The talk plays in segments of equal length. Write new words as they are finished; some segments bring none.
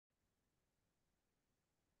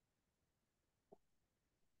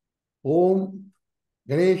Om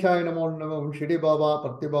Ganeshaya Namo Namah, Shri Baba,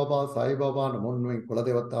 Parthi Baba, Sai Baba, Namo Namah,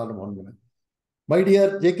 Kuladevata Namo Namah. My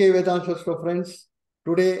dear jkvedanshastro friends,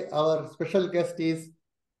 today our special guest is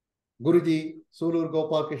Guruji, Sulur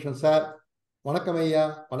Gopalakrishnan sir. Vanakkam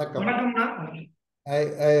Ayya, vanakkam.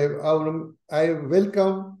 I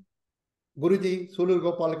welcome Guruji, Sulur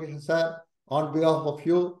Gopalakrishnan sir on behalf of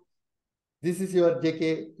you. This is your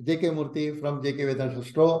JK Moorthy from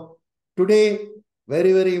jkvedanshastro. Today,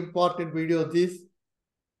 very important video this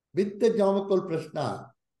with the Jamakol Prasnam,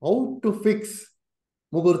 how to fix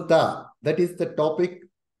Muhurtha. That is the topic,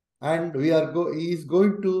 and he is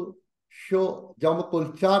going to show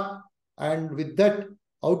Jamakol chart, and with that,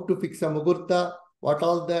 how to fix a Muhurtha, what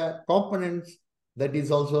all the components, that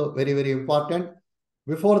is also very important.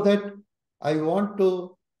 Before that, I want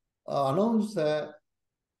to announce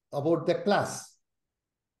about the class.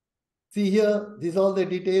 See here, these are all the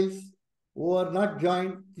details. Who are not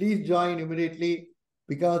joined, please join immediately,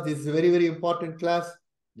 because this is a very important class.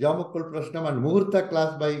 Jamakol Prasnam and Muhurtha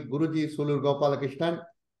class by Guruji Sulur Gopalakrishnan.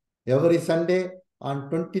 Every Sunday on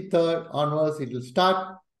 23rd onwards it will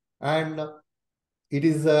start, and it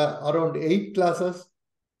is around 8 classes,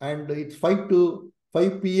 and it's 5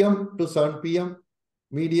 p.m. to 7 p.m.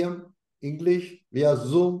 medium, English via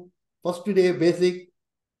Zoom. First day basic.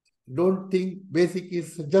 Don't think basic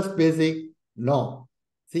is just basic. No.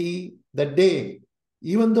 See, that day,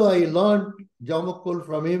 even though I learned Jamakol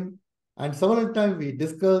from him, and several times we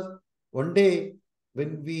discussed, one day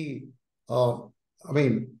when we,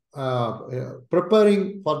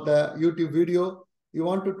 preparing for the YouTube video, he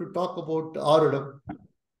wanted to talk about Arudam.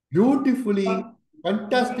 Beautifully,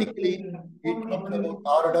 fantastically, he talks about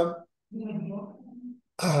Arudam.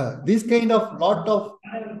 This kind of lot of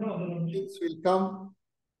things will come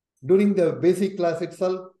during the basic class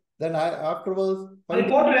itself. Then afterwards, 5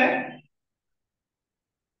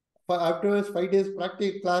 days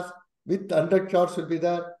practical class with 100 charts will be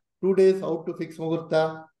there. 2 days how to fix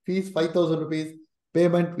Muhurtha. Fees 5,000 rupees.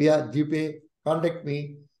 Payment via GPay. Contact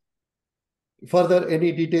me. Further,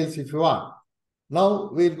 any details if you want.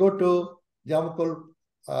 Now we'll go to Jamakol,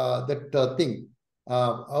 thing.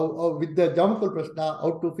 With the Jamakol Prasna,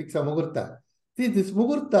 how to fix a Muhurtha. See, this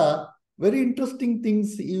Muhurtha, very interesting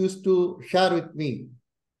things he used to share with me.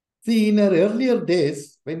 See, in our earlier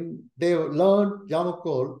days, when they learned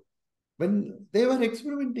Jamakol, when they were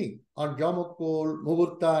experimenting on Jamakol,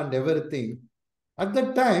 Muhurtha and everything, at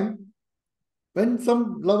that time, when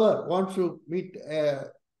some lover wants to meet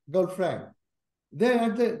a girlfriend,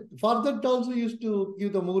 for that also used to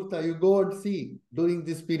give the Muhurtha. You go and see during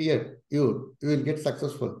this period, you will get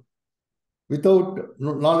successful. Without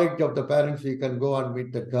knowledge of the parents, you can go and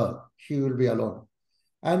meet the girl. She will be alone.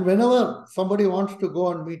 And whenever somebody wants to go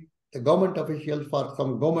and meet the government official for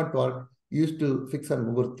some government work, used to fix a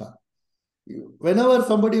Muhurtha. Whenever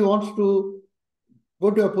somebody wants to go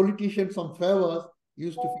to a politician some favors,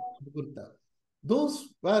 used to fix Muhurtha.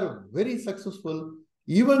 Those were very successful.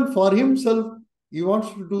 Even for himself, he wants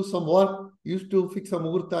to do some work, used to fix a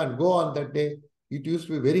Muhurtha and go on that day. It used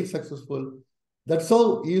to be very successful. That's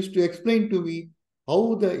how he used to explain to me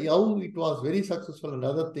how it was very successful.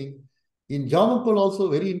 Another thing, in Jamakol also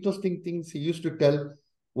very interesting things he used to tell.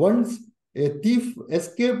 Once a thief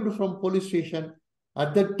escaped from police station,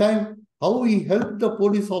 at that time, how he helped the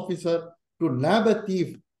police officer to nab a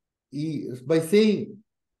thief by saying,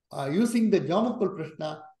 using the Jamakol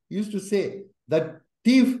Prashna, he used to say that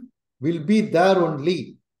thief will be there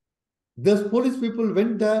only. Those police people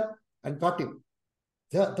went there and caught him.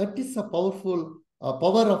 That is a powerful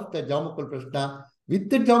power of the Jamakol Prashna. With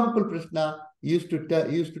the Jamakol Prashna, he used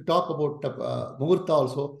to talk about Muhurtha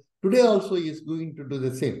also. Today also he is going to do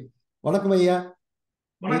the same. Vanakkam Ayya.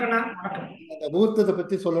 The Muhurtha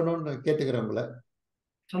பத்தி சொல்லணும்னு கேட்டுக்கிறேன் உங்களை.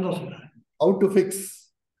 சந்தோஷம். How to fix,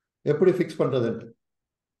 எப்படி fix பண்றதுன்னு.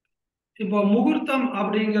 இப்போ முகூர்த்தம்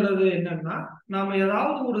அப்படிங்கிறது என்னன்னா, நாம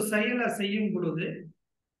ஏதாவது ஒரு செயலை செய்யும் பொழுது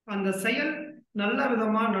அந்த செயல் நல்ல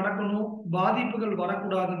விதமா நடக்கணும், பாதிப்புகள்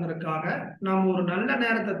வரக்கூடாதுங்கிறதுக்காக நாம் ஒரு நல்ல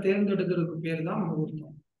நேரத்தை தேர்ந்தெடுக்கிறதுக்கு பேர் தான்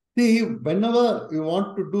முகூர்த்தம். See, whenever you want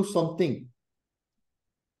to do something,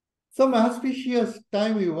 some auspicious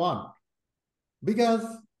time you want, because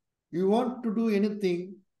you want to do anything,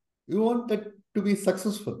 you want that to be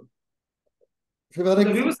successful.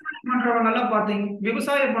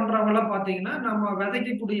 விவசாயம் பண்றவங்க பாத்தீங்கன்னா, நம்ம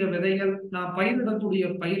விதைக்கக்கூடிய விதைகள், நான் பயிரிடக்கூடிய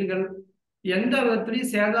பயிர்கள் எந்த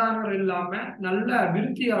விதத்திலையும் சேதாரம் இல்லாம நல்ல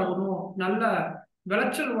விருத்தி ஆகணும், நல்ல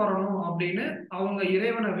விளைச்சல் வரணும் அப்படின்னு அவங்க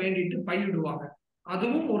இறைவனை வேண்டிட்டு பயிரிடுவாங்க.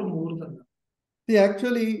 அதுவும் ஒரு முகூர்த்தம் தான்.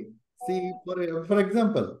 For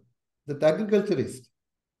example, the agriculturist,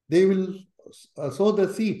 they will sow the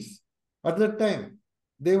seeds. At that time,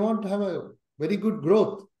 they want to have a very good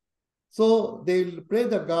growth. So they will pray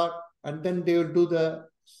the god and then they will do the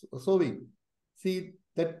sowing. See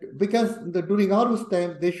that because during harvest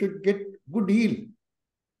time they should get good yield.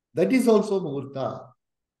 That is also Muhurtha.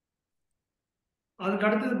 அதுக்கு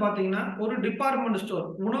அடுத்தது பாத்தீங்கன்னா ஒரு department store,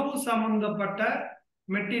 உணவு சம்பந்தப்பட்ட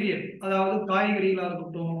material, அதாவது காய்கறிகளா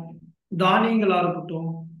இருக்கட்டும், தானியங்களா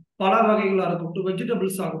இருக்கட்டும், பல வகைகளா இருக்கட்டும்,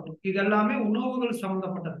 வெஜிடபிள்ஸ் ஆகட்டும், இது எல்லாமே உணவுகள்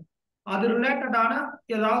சம்பந்தப்பட்டது. அது ரிலேட்டடான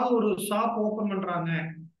ஏதாவது ஒரு ஷாப் ஓபன் பண்றாங்க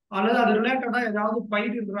அல்லது அது ரிலேட்டடா ஏதாவது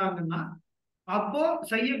பயிரிடுறாங்கன்னா அப்போ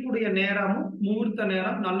செய்யக்கூடிய நேரமும் முகூர்த்த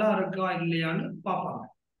நேரம் நல்லா இருக்கா இல்லையான்னு பார்ப்பாங்க.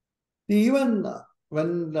 Even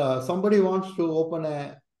when somebody wants to open a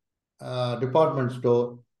department store,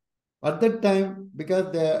 at that time, because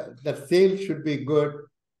the sale should be good,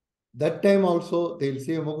 that time also they will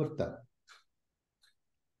say Muhurtha.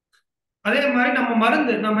 அதே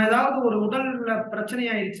மாதிரி நம்ம ஏதாவது ஒரு உடல்ல பிரச்சனை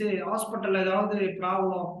ஆயிடுச்சு, ஹாஸ்பிட்டல்ல ஏதாவது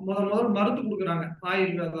ப்ராப்ளம், முதல் மருந்து கொடுக்குறாங்க,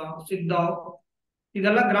 ஆயுர்வேதம், சித்தா,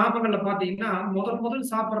 இதெல்லாம் கிராமங்கள்ல பாத்தீங்கன்னா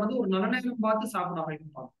முதல் சாப்பிடுறது ஒரு நல்ல நேரம் பார்த்து சாப்பிட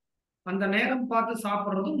ஆரம்பிப்பாங்க. அந்த நேரம் பார்த்து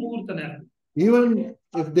சாப்பிடுறது முகூர்த்த நேரம். Even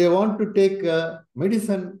if they want to take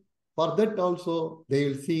medicine, for that also they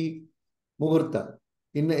will see Muhurtha.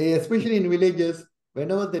 Especially in villages,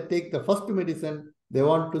 whenever they take the first medicine, they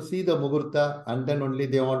want to see the Muhurtha and then only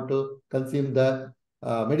they want to consume the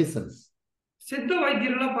medicines. சித்த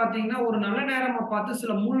வைத்தியர்கள்லாம் பாத்தீங்கன்னா ஒரு நல்ல நேரமா பார்த்து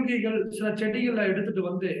சில மூலிகைகள், சில செடிகளை எடுத்துட்டு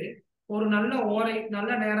வந்து ஒரு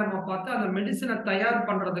நல்ல நேரமா பார்த்து அந்த மெடிசனை தயார்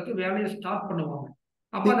பண்றதுக்கு வேலையை ஸ்டார்ட் பண்ணுவாங்க.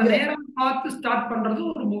 அப்ப அந்த நேரம் பார்த்து ஸ்டார்ட் பண்றது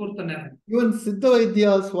ஒரு முகூர்த்த நேரம். Even Siddha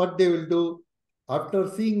Vaidyas, what they will do, after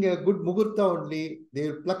seeing a good Muhurtha only, they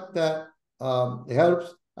will pluck the herbs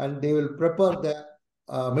and they will prepare the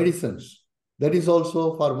medicines. That is also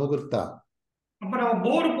for Muhurtha. அப்ப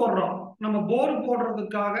நம்ம போர்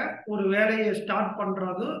போடுறதுக்காக ஒரு வேலையை ஸ்டார்ட்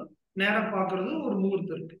பண்றது, நேரம் பார்க்கறது ஒரு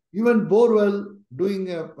முகூர்த்தம் இருக்கு. Even borewell,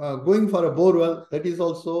 going for a borewell, that is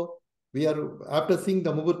also, we are, after seeing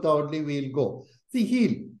the Muhurtha only, we will go. See,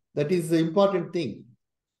 heal, that is the important thing.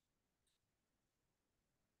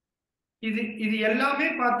 இது எல்லாமே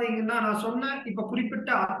பாத்தீங்கன்னா நான் சொன்ன இப்ப குறிப்பிட்ட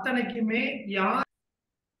அத்தனைக்குமே யார்?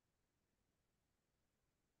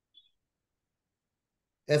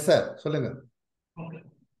 Yes sir, சொல்லுங்க.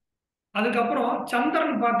 அதுக்கப்புறம்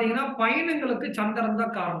சந்திரன் பாத்தீங்கன்னா பயணங்களுக்கு சந்திரன்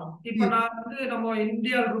தான் காரணம். இப்ப நான் நம்ம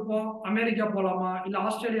இந்தியாவில் இருப்போம், அமெரிக்கா போலாமா இல்ல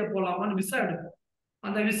ஆஸ்திரேலியா போலாமான்னு விசா எடுப்போம்.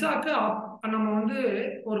 அந்த விசாக்கு நம்ம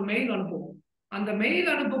ஒரு மெயில் அனுப்புவோம். அந்த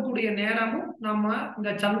மெயில் அனுப்பக்கூடிய நேரமும் நம்ம இந்த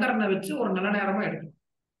சந்திரனை வச்சு ஒரு நல்ல நேரமா எடுப்போம்.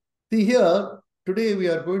 See here, today we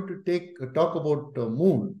are going to talk about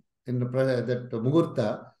moon in that Muhurtha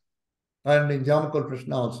and in Jamakol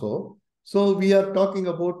Prasnam also. So we are talking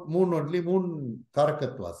about moon only, moon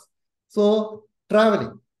KARKATHVAS. So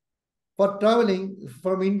traveling. For traveling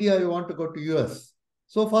from India, you want to go to US.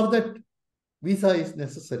 So for that, visa is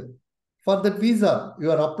necessary. For that visa,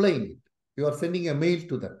 you are applying it. You are sending a mail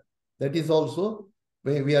to them. That is also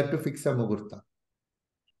where we have to fix a Muhurtha.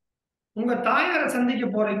 உங்க தாயாரை சந்திக்க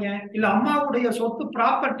போறீங்க, இல்ல அம்மாவுடைய சொத்து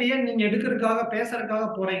ப்ராப்பர்ட்டியை நீங்க எடுக்கிறதுக்காக பேசுறதுக்காக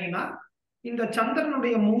போறீங்கன்னா இந்த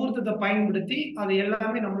சந்திரனுடைய முகூர்த்தத்தை பயன்படுத்தி அது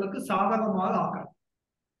எல்லாமே நம்மளுக்கு சாதகமாக ஆக்கலாம்.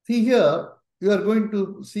 See here, you are going to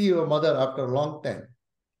see your mother after a long time.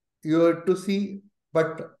 You are to see,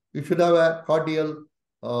 but you should have a cordial,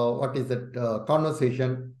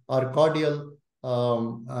 conversation or cordial,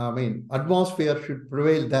 atmosphere should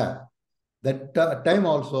prevail there. That time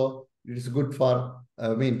also, it is good for,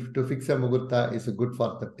 to fix a Muhurtha is good for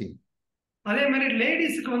the team. அதே மாதிரி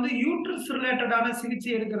லேடிஸ்க்கு uterus ரிலேட்டடான சிகிச்சை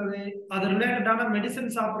எடுக்கிறது, அது ரிலேட்டடான medicine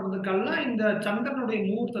சாப்பிடுறதுக்கெல்லாம் இந்த சந்திரனுடைய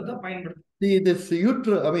முகூர்த்தத்தை பயன்படுத்தும். See, this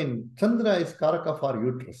Chandra is Karaka for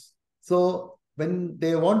uterus. So when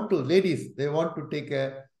they want to, ladies, they want to take a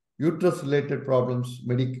uterus related problems,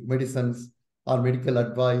 medicines or medical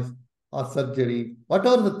advice or surgery,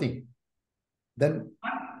 whatever the thing, then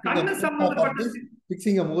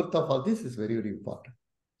fixing a Muhurtha for this is very, very important.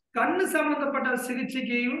 கண்ணு சம்பந்தப்பட்ட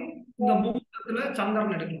சிகிச்சைக்கையும் இந்த முகூர்த்தத்துல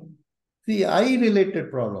சந்திரன் எடுக்கலாம். See, eye related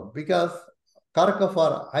problem, because Karaka for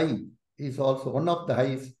eye is also one of the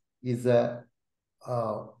eyes is a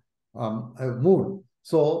moon.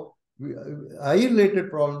 So eye related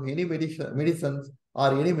problem, any medicines or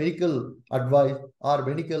any medical advice or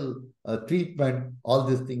medical treatment, all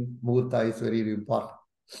these things, Muhurtha is very, very important.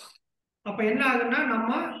 அப்ப என்ன ஆகுன்னா நம்ம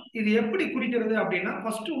இது எப்படி குறிக்கிறது அப்படின்னா,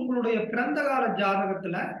 first உங்களுடைய பிறந்த கால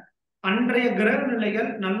ஜாதகத்துல அன்றைய கிரக நிலைகள்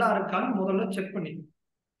நல்லா இருக்கான்னு முதல்ல செக் பண்ணி.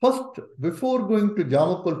 First, before going to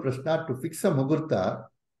Jamakol Prasna to fix a Muhurtha,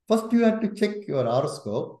 first you have to check your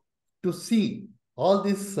horoscope to see all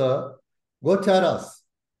these gocharas,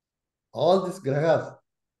 all these grahas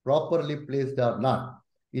properly placed or not.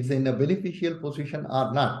 it's in a beneficial position or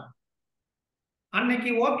not.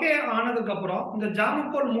 அன்னைக்கு okay ஆனதுக்கு அப்புறம் இந்த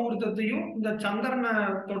ஜாமக்கோல் முகூர்த்தத்தையும் இந்த சந்திரனை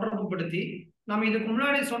தொடர்பு படுத்தி நம்ம இதுக்கு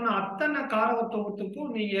முன்னாடி சொன்ன அத்தனை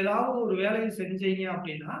காரகத்துவத்துக்கும் நீங்க ஏதாவது ஒரு வேலையை செஞ்சீங்க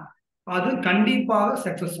அப்படின்னா அது கண்டிப்பாக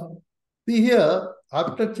சக்சஸ் ஆகும். See here,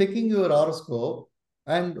 after checking your horoscope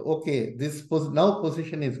and okay, this now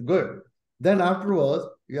position is good, then afterwards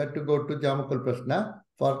you have to go to Jamakol Prasnam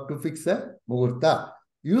to fix a Muhurtha.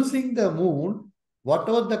 Using the moon,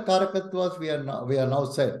 whatever the Karakathvas we are now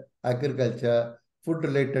said, agriculture, food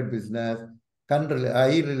related business,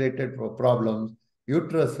 eye related problems,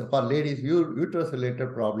 uterus for ladies, uterus related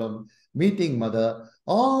problems, meeting mother,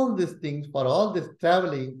 all these things, for all this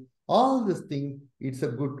traveling, all these things, it's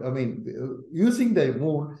a good, I mean, using the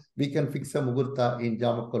moon, we can fix a Muhurtha in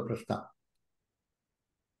Jamakol Prasnam.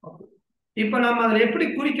 இப்ப நம்ம அதை எப்படி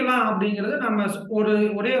குறிக்கலாம் அப்படிங்கறது நம்ம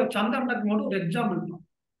ஒரே சந்திரனுக்கு மட்டும் ஒரு example.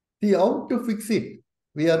 See how to fix it.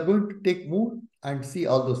 We are going to take moon and see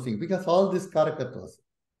all those things because all these Karakathvas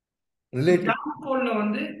related. ஜாமக்கோல்ல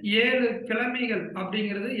வந்து 7 கிழமைகள்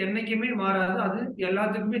அப்படிங்கிறது என்னைக்குமே மாறாது. அது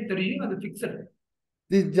எல்லாத்துக்குமே தெரியும். அது பிக்ஸட்.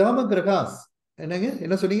 These Jamagragas,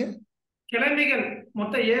 என்ன சொன்னீங்க? கிழமைகள்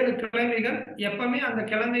மொத்தம் 7 கிழமைகள். எப்பவுமே அந்த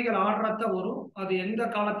கிழமைகள் ஆடுறத வரும். அது எந்த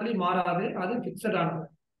காலத்திலயும் மாறாது. அது பிக்ஸட் ஆனது.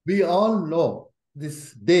 We all know these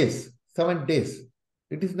days, 7 days.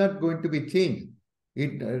 It is not going to be changed.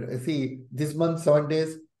 See, this month 7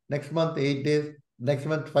 days, next month 8 days, next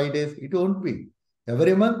month 5 days. It won't be.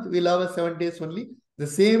 Every month we'll have a 7 days only. The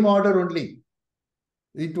same order only.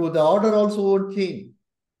 The order also won't change.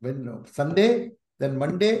 When Sunday, then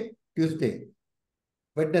Monday, Tuesday,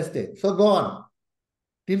 Wednesday. So go on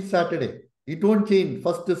till Saturday. It won't change.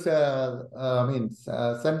 First,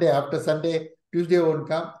 Sunday, after Sunday, Tuesday won't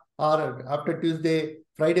come, or after Tuesday,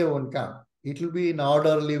 Friday won't come. It will be in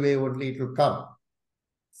orderly way only. It will come.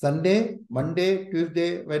 Sunday, Monday, Tuesday,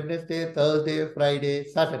 Wednesday, Thursday, Friday,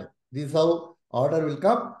 Saturday. This is how order will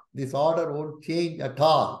come. This order won't change at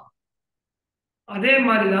all. அதே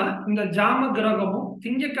மாதிரிதான் இந்த ஜாம கிரகமும்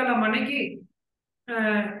திங்கட்கிழமை அன்னைக்கு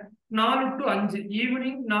 4 to 5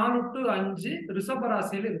 evening 4 to 5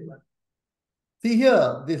 ரிஷபராசியில் இருப்பார். See here,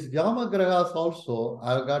 this Jamagragas also,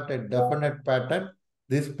 I've got a definite pattern.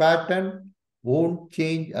 This pattern won't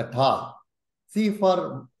change at all. See, for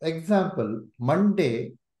example, Monday,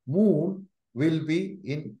 moon will be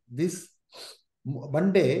in this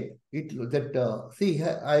Monday. See,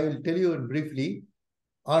 I will tell you briefly.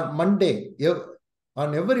 On Monday, on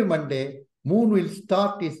every Monday, moon will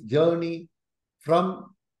start its journey from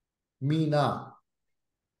Meena.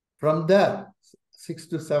 From there, 6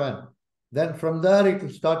 to 7. Then from there it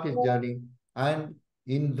will start its journey, and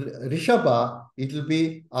in Rishabha it will be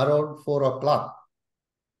around 4 o'clock.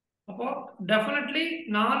 அப்போ definitely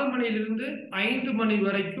 4 மணியிலிருந்து 5 மணி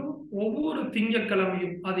வரைக்கும் ஒவ்வொரு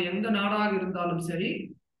திங்கட்கிழமையும் அது எந்த நாடாக இருந்தாலும் சரி,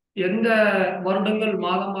 எந்த வருடங்கள்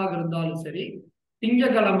மாதமாக இருந்தாலும் சரி,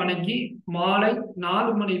 திங்கட்கிழமைக்கு மாலை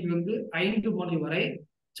 4 மணியிலிருந்து 5 மணி வரை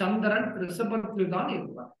சந்திரன் ரிஷபத்தில் தான்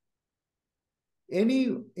இருப்பார்.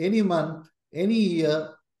 Any month, any year.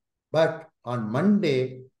 But on Monday,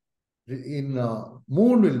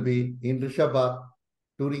 moon will be in Rishabha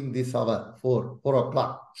during this hour, 4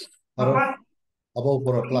 o'clock. Above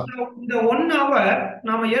 4 o'clock. இந்த 1 hour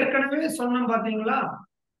நாம ஏற்கனவே சொன்னோம் பாத்தீங்களா,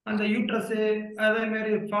 அந்த யூட்ரஸ் அதே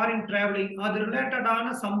மாதிரி ஃபாரின் டிராவலிங் அது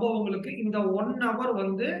ரிலேட்டடான சம்பவங்களுக்கு இந்த 1 hour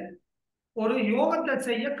வந்து ஒரு யோகத்தை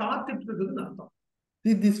செய்ய காத்துட்டு இருக்குதுன்னு அர்த்தம்.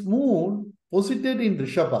 See, this moon posited in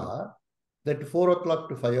Rishabha, that 4 o'clock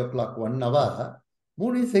to 5 o'clock, 1 hour,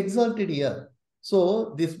 moon is exalted here. So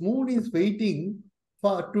this moon is waiting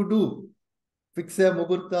to do. Fix a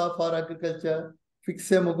Muhurtha for agriculture, fix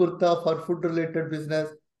a Muhurtha for food related business,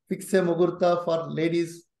 fix a Muhurtha for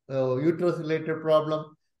ladies uterus related problem,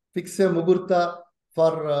 fix a Muhurtha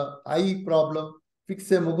for eye problem,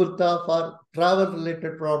 fix a Muhurtha for travel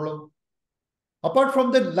related problem. Apart from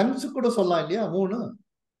that, lungs kuda solla illaya moon.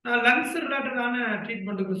 Lungs ரிலேட்டடான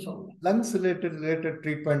ட்ரீட்மெண்ட்டுக்கு சொல்லலாம். Lungs related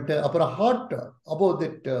treatment, அப்புறம் heart, above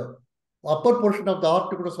that Appar portion of the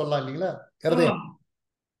heart கூட சொல்லலாம் இல்லைங்களா? ஹிருதயம்,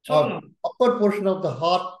 Appar portion of the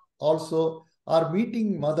heart also, R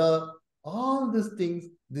meeting mother, all this things.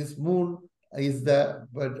 This Moon is the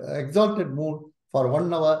exalted Moon for 1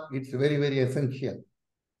 hour. It's very very essential.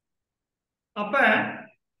 அப்ப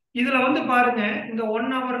இதுல வந்து பாருங்க, இந்த 1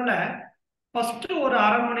 hourல first ஒரு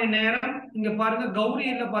 1/2 மணி நேரம் இங்க பாருங்க,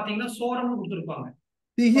 கௌரியில பாத்தீங்கன்னா சோரம் கொடுத்திருப்பாங்க.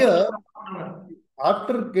 See here,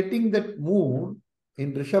 after getting that moon in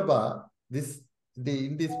Rishabha,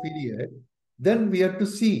 in this period, then we have to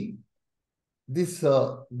see this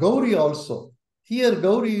Gauri also. Here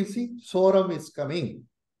Gauri, you see, Soram is coming.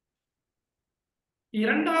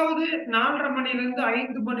 இரண்டாவது 4:30 மணிலிருந்து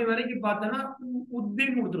 5 மணி வரைக்கும் பார்த்தோன்னா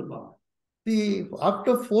உத்தின்னு கொடுத்துருப்பாங்க. See,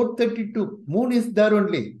 after 4:32, moon is there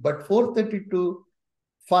only, but 4:30 to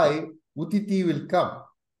 5, Uttiti will come.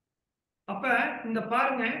 அப்ப இந்த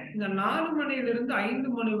பாருங்க, இந்த 4 மணிலிருந்து 5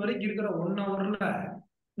 மணி வரைக்கும் இருக்கிற 1 ஹவர்ல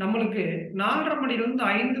நம்மளுக்கு 4:30 மணிலிருந்து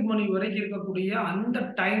 5 மணி வரைக்கும் இருக்கக்கூடிய அந்த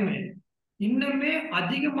டைம் இன்னுமே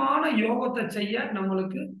அதிகமான யோகத்தை செய்ய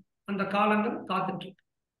நம்மளுக்கு அந்த காலங்கள் காத்துட்டு இருக்கு.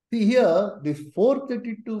 See here, this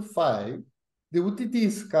 4:30 to 5, the Uttiti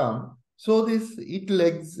is come. So this, it will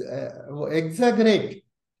exaggerate.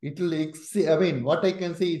 It will, I mean, what I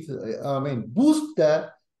can say is, boost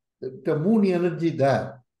the moon energy there.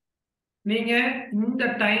 நீங்க இந்த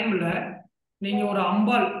டைம்ல நீங்க ஒரு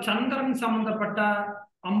அம்பாள், சந்திரன் சம்பந்தப்பட்ட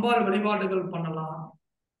அம்பாள் வழிபாடுகள் பண்ணலாம்.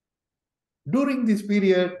 During this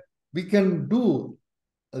period, we can do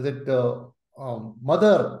that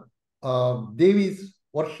Mother Devi's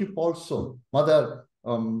worship also. Mother,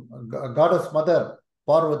 Goddess Mother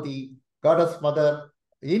Parvati, Goddess Mother,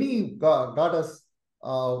 any goddess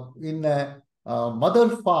in a mother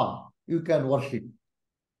form, you can worship.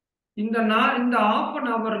 இந்த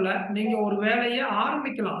 1/2 hourல நீங்க ஒரு வேலையை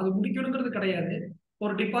ஆரம்பிக்கலாம். அது முடிக்கணுங்கிறது கிடையாது.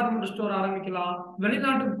 ஒரு டிபார்ட்மெண்ட் ஸ்டோர் ஆரம்பிக்கலாம்.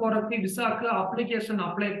 வெளிநாட்டுக்கு போறதுக்கு விசாக்கு அப்ளிகேஷன்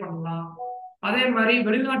அப்ளை பண்ணலாம். அதே மாதிரி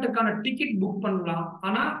வெளிநாட்டுக்கான டிக்கெட் புக் பண்ணலாம்.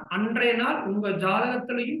 ஆனா அன்றைய நாள் உங்க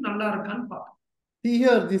ஜாதகத்திலையும் நல்லா இருக்கான்னு பார்க்கலாம். See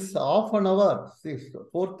here, this half an hour,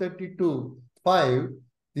 4:30 to 5,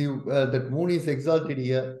 that moon is exalted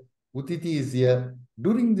here, Uttiti is here.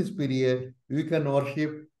 During this period, you can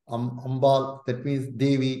worship Ambal, that means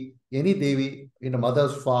Devi, any Devi in a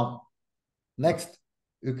mother's form. Next,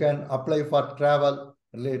 you can apply for travel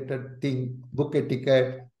related thing, book a ticket,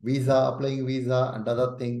 visa, applying visa and other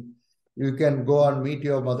thing. You can go and meet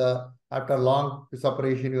your mother. After long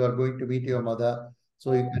separation, you are going to meet your mother. So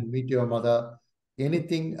you can meet your mother.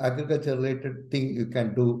 Anything agriculture related thing you can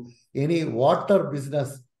do. Any water business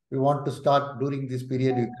you want to start during this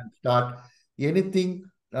period, you can start. Anything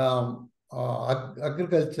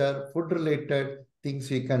agriculture, food related things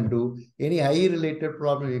you can do. Any eye related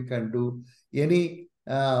problem you can do. Any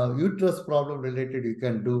uterus problem related you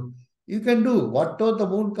can do. You can do whatever the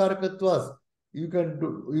moon KARKATHVAS. You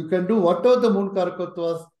can do whatever the moon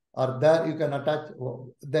KARKATHVAS are there. You can attach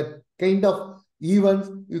that kind of events.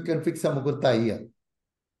 You can fix a Muhurtha here.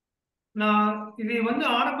 நான் இது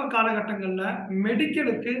ஆரம்ப காலகட்டங்கள்ல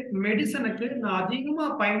மெடிக்கலுக்கு, மெடிசனுக்கு நான் அதிகமா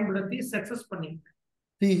பயன்படுத்தி success பண்ணிருக்கேன்.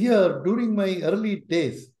 See here, during my early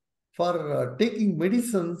days, for taking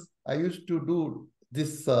medicines, I used to do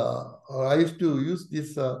this. I used to use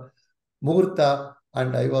this Muhurtha,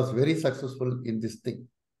 and I was very successful in this thing.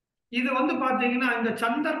 இது பாத்தீங்கன்னா இந்த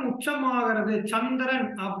சந்திரன் உச்சமாகிறது, சந்திரன்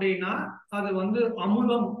அப்படின்னா அது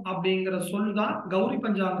அமுதம் அப்படிங்கிற சொல் தான் கௌரி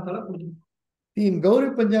பஞ்சாங்கத்துல கொடுத்து. In Gauri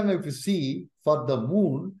Panjanga, if you see, for the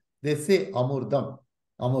moon, they say Amurdam,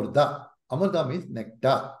 Amurda. Amurda means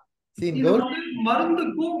nectar. See, in Gauri,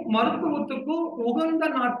 மருந்துக்கும் மருத்துவத்துக்கும் உகந்த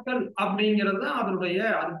நாட்கள் அப்படிங்கிறது அதனுடைய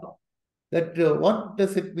அர்த்தம். That what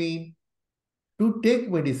does it mean? To take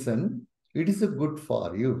medicine, it is a good for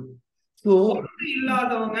you. So,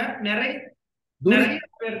 இல்லாதவங்க நிறைய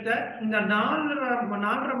பேர்த்த இந்த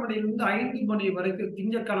 4:30 மணிலிருந்து 5 மணி வரைக்கும்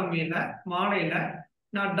திங்கட்கிழமையில மாலையில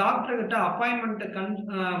நான் டாக்டர் கிட்ட அப்பாயின்மெண்ட்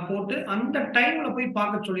போட்டு அந்த டைம்ல போய்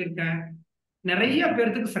பார்க்க சொல்லியிருக்கேன். நிறைய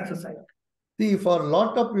பேருக்கு சக்சஸ் ஆயிருக்கு. See, for a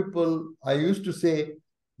lot of people, I used to say,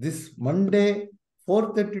 this Monday,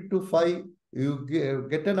 4:30 to 5, you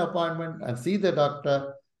get an appointment and see the doctor,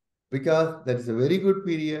 because that is a very good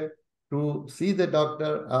period to see the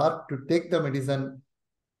doctor or to take the medicine.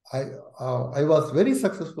 I was very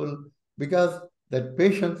successful because that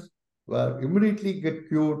patients were immediately get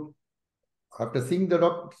cured. After seeing the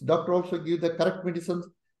doctor also give the correct medicines,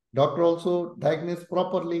 doctor also diagnose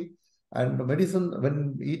properly. And the medicine, when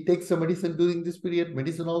he takes the medicine during this period,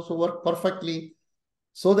 medicine also work perfectly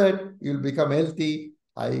so that you'll become healthy.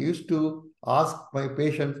 I used to ask my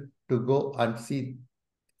patients to go and see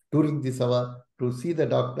during this hour to see the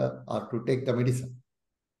doctor or to take the medicine.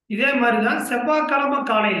 இதே மாதிரிதான் செவ்வாய்க்கிழமை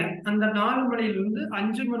காலையில அந்த 4 மணிலிருந்து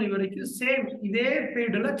 5 மணி வரைக்கும் same இதே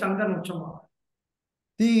பீரியட்ல சந்திரன் உச்சமாகும்.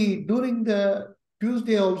 See, during the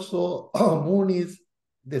Tuesday also, moon is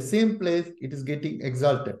the same place, it is getting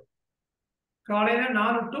exalted. காலையில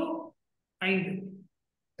 4 to 5.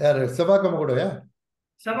 செவ்வாய்க்கிழமை கூடயா?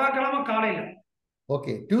 செவ்வாய்க்கிழமை காலையில.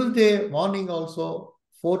 Okay, Tuesday morning also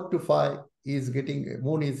 4 to 5 is getting,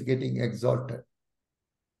 moon is getting exalted.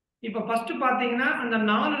 இப்ப ஃபர்ஸ்ட் பாத்தீங்கன்னா அந்த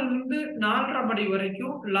 4லிருந்து 4:30 மணி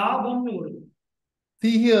வரைக்கும் லாபம்னு வரும்.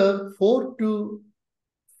 See here, 4 to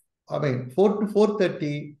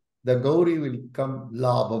 4:30, the Gauri will come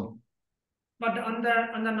labam. But அந்த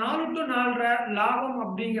அந்த 4 to 4:30 லாபம்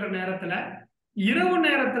அப்படிங்கிற நேரத்துல இரவு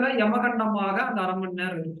நேரத்துல யமகண்டமாக அந்த 1/2 மணி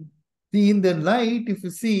நேரம் இருக்கும். See, in the night, if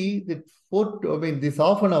you see that this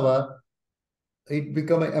half an hour, it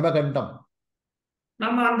become a yamagandam.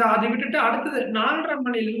 நம்ம அதை விட்டுட்டு அடுத்தது 4:30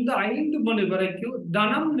 மணிலிருந்து 5 மணி வரைக்கும்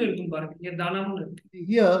தனம்னு இருக்கும் பாருங்க. இங்க தனம்னு இருக்கு.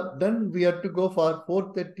 Here, then we have to go for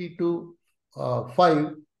 4:30 to 5.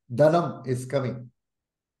 Dhanam is coming.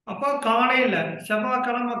 அப்போ காலையில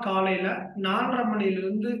செவ்வாய்க்கிழமை காலையில 4:30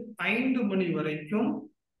 மணிலிருந்து 5 மணி வரைக்கும்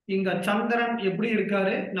இங்க சந்திரன் எப்படி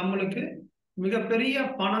இருக்காரு? நம்மளுக்கு மிகப்பெரிய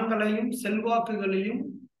பணங்களையும் செல்வாக்குகளையும்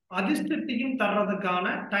அதிர்ஷ்டத்தையும் தர்றதுக்கான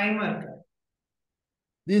டைமா இருக்கு.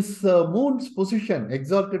 This moon's position,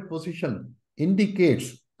 exalted position, indicates,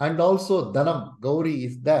 and also Dhanam, Gauri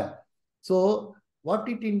is there. So, what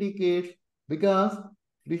it indicates, because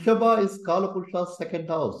Rishabha is Kalapurusha's second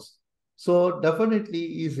house. So, definitely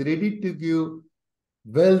he is ready to give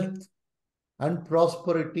wealth and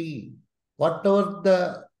prosperity. Whatever the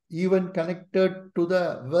even connected to the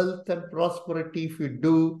wealth and prosperity, if you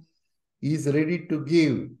do, he is ready to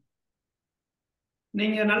give.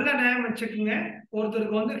 நீங்க நல்ல நியாயம் வச்சுக்கோங்க.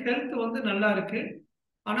 ஒருத்தருக்கு health நல்லா இருக்கு,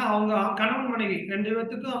 ஆனா அவங்க கணவன் மனைவி 2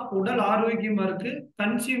 பேத்துக்கும் உடல் ஆரோக்கியமா இருக்கு,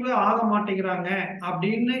 கன்சீவ் ஆக மாட்டேங்கிறாங்க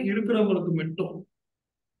அப்படின்னு இருக்கிறவங்களுக்கு மட்டும்.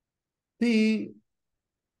 See,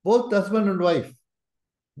 both husband and wife,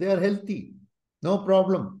 they are healthy, no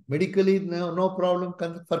problem. Medically, no problem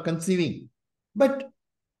for conceiving, but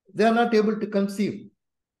they are not able to conceive.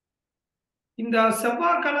 இந்த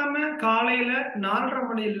செவ்வாய்க்கிழமை காலையில 4:30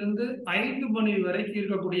 மணிலிருந்து 5 மணி வரைக்கும்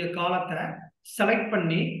இருக்கக்கூடிய காலத்தை செலக்ட்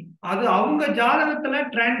பண்ணி அது அவங்க ஜாதகத்துல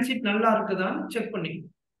டிரான்சிட் நல்லா இருக்குதான்னு செக் பண்ணி.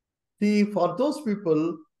 See, for those people,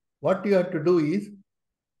 what you have to do is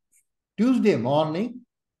Tuesday morning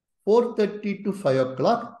 4:30 to 5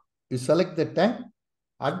 o'clock, you select the time.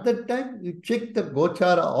 At that time, you check the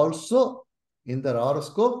Gochara also in the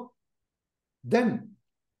horoscope. Then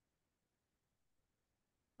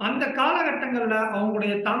அந்த காலகட்டங்கள்ல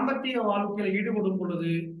அவங்களுடைய தாம்பத்திய வாழ்க்கையில ஈடுபடும்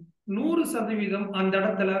பொழுது 100% அந்த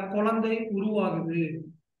இடத்துல குழந்தை உருவாகுது.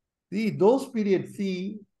 See, those periods, see,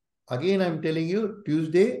 again I'm telling you,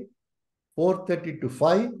 Tuesday 4:30 to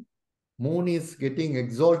 5, moon is getting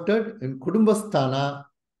exalted in Kudumbasthana,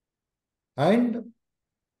 and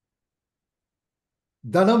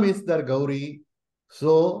Dhanam is their Gauri.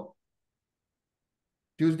 So,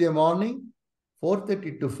 Tuesday morning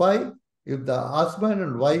 4:30 to 5, if the husband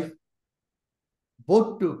and wife both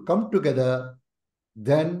to come together,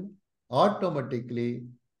 then automatically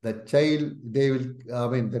the child,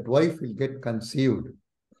 that wife will get conceived.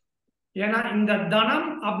 ஏன்னா இந்த தனம்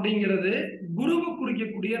அப்படிங்கிறது குருவை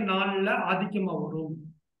குறிக்கக்கூடிய நாள்ல ஆதிக்கமா வரும்.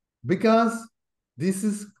 Because this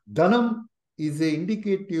is Dhanam is a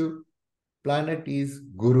indicative planet is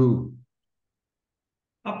Guru.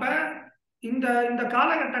 அப்ப இந்த இந்த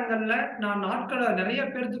காலகட்டங்கள்ல நான் நாட்களை நிறைய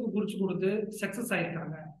பேருக்கு குறிச்சு கொடுத்து சக்சஸ்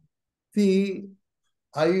ஆயிருக்காங்க.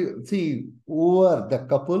 See, over the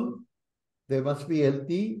couple, they must be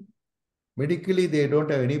healthy. Medically, they don't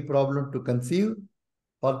have any problem to conceive.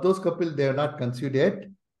 For those couple, they are not conceived yet.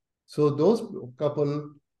 So those couple,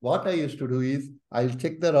 what I used to do is, I'll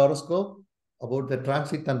check their horoscope about the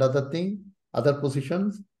transit and other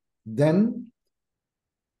positions. Then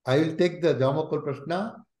I will take the Jamakol Prasna.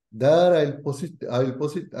 There I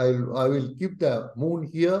will keep the moon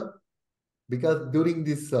here, because during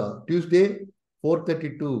this Tuesday, 4:30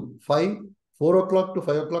 to 5, 4 o'clock to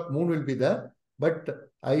 5 o'clock, moon will be there. But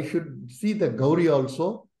I should see the Gauri also.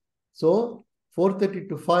 So 4:30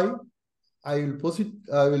 to 5, I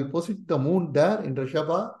will posit the moon there in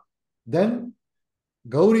Rishabha. Then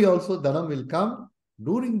Gauri also, Dhanam will come.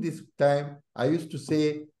 During this time, I used to say,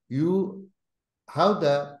 you have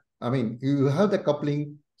the coupling,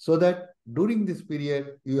 so that during this period,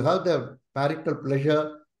 you have the marital pleasure.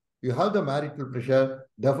 You have the marital pleasure,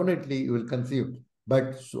 definitely you will conceive. But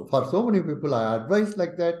for so many people, I advise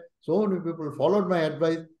like that. So many people followed my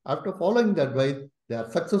advice. After following the advice, they are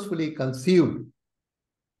successfully conceived.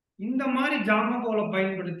 இந்த மாதிரி ஜாமகோலை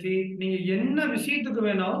பயன்படுத்தி நீங்க என்ன விஷயத்துக்கு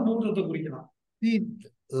வேணாலும் முகூர்த்தத்தை குறிக்கலாம். See,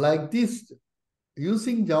 like this,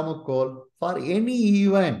 using Jamakol for any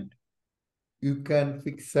event, you can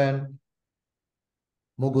fix an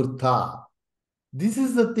Muhurtha. This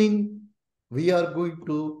is the thing we are going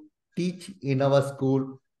to teach in our school,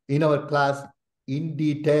 in our class, in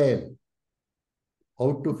detail. How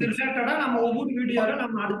to fix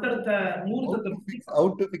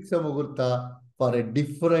a Muhurtha for a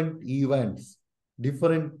different events,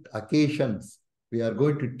 different occasions. We are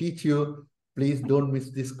going to teach you. Please don't miss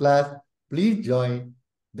this class. Please join.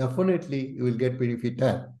 Definitely you will get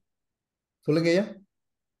benefited. சொல்லுங்க ஐயா.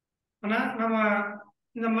 ஆனா நம்ம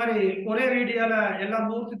இந்த மாதிரி ஒரே வீடியோல எல்லா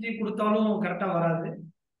முகூர்த்தத்தையும் கொடுத்தாலும் கரெக்டா வராது.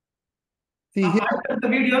 See here, அடுத்த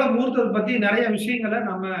வீடியோல முகூர்த்தத்தை பத்தி நிறைய விஷயங்களை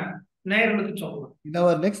நம்ம நேயர்களுக்கு சொல்லலாம். in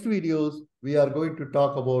our next videos, we are going to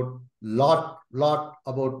talk about lot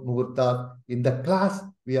about Muhurtha. In the class,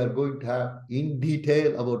 we are going to have in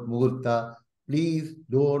detail about Muhurtha. Please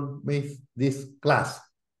don't miss this class.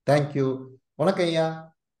 Thank you. வணக்கம்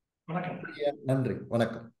ஐயா. வணக்கம். நன்றி.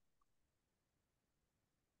 வணக்கம்.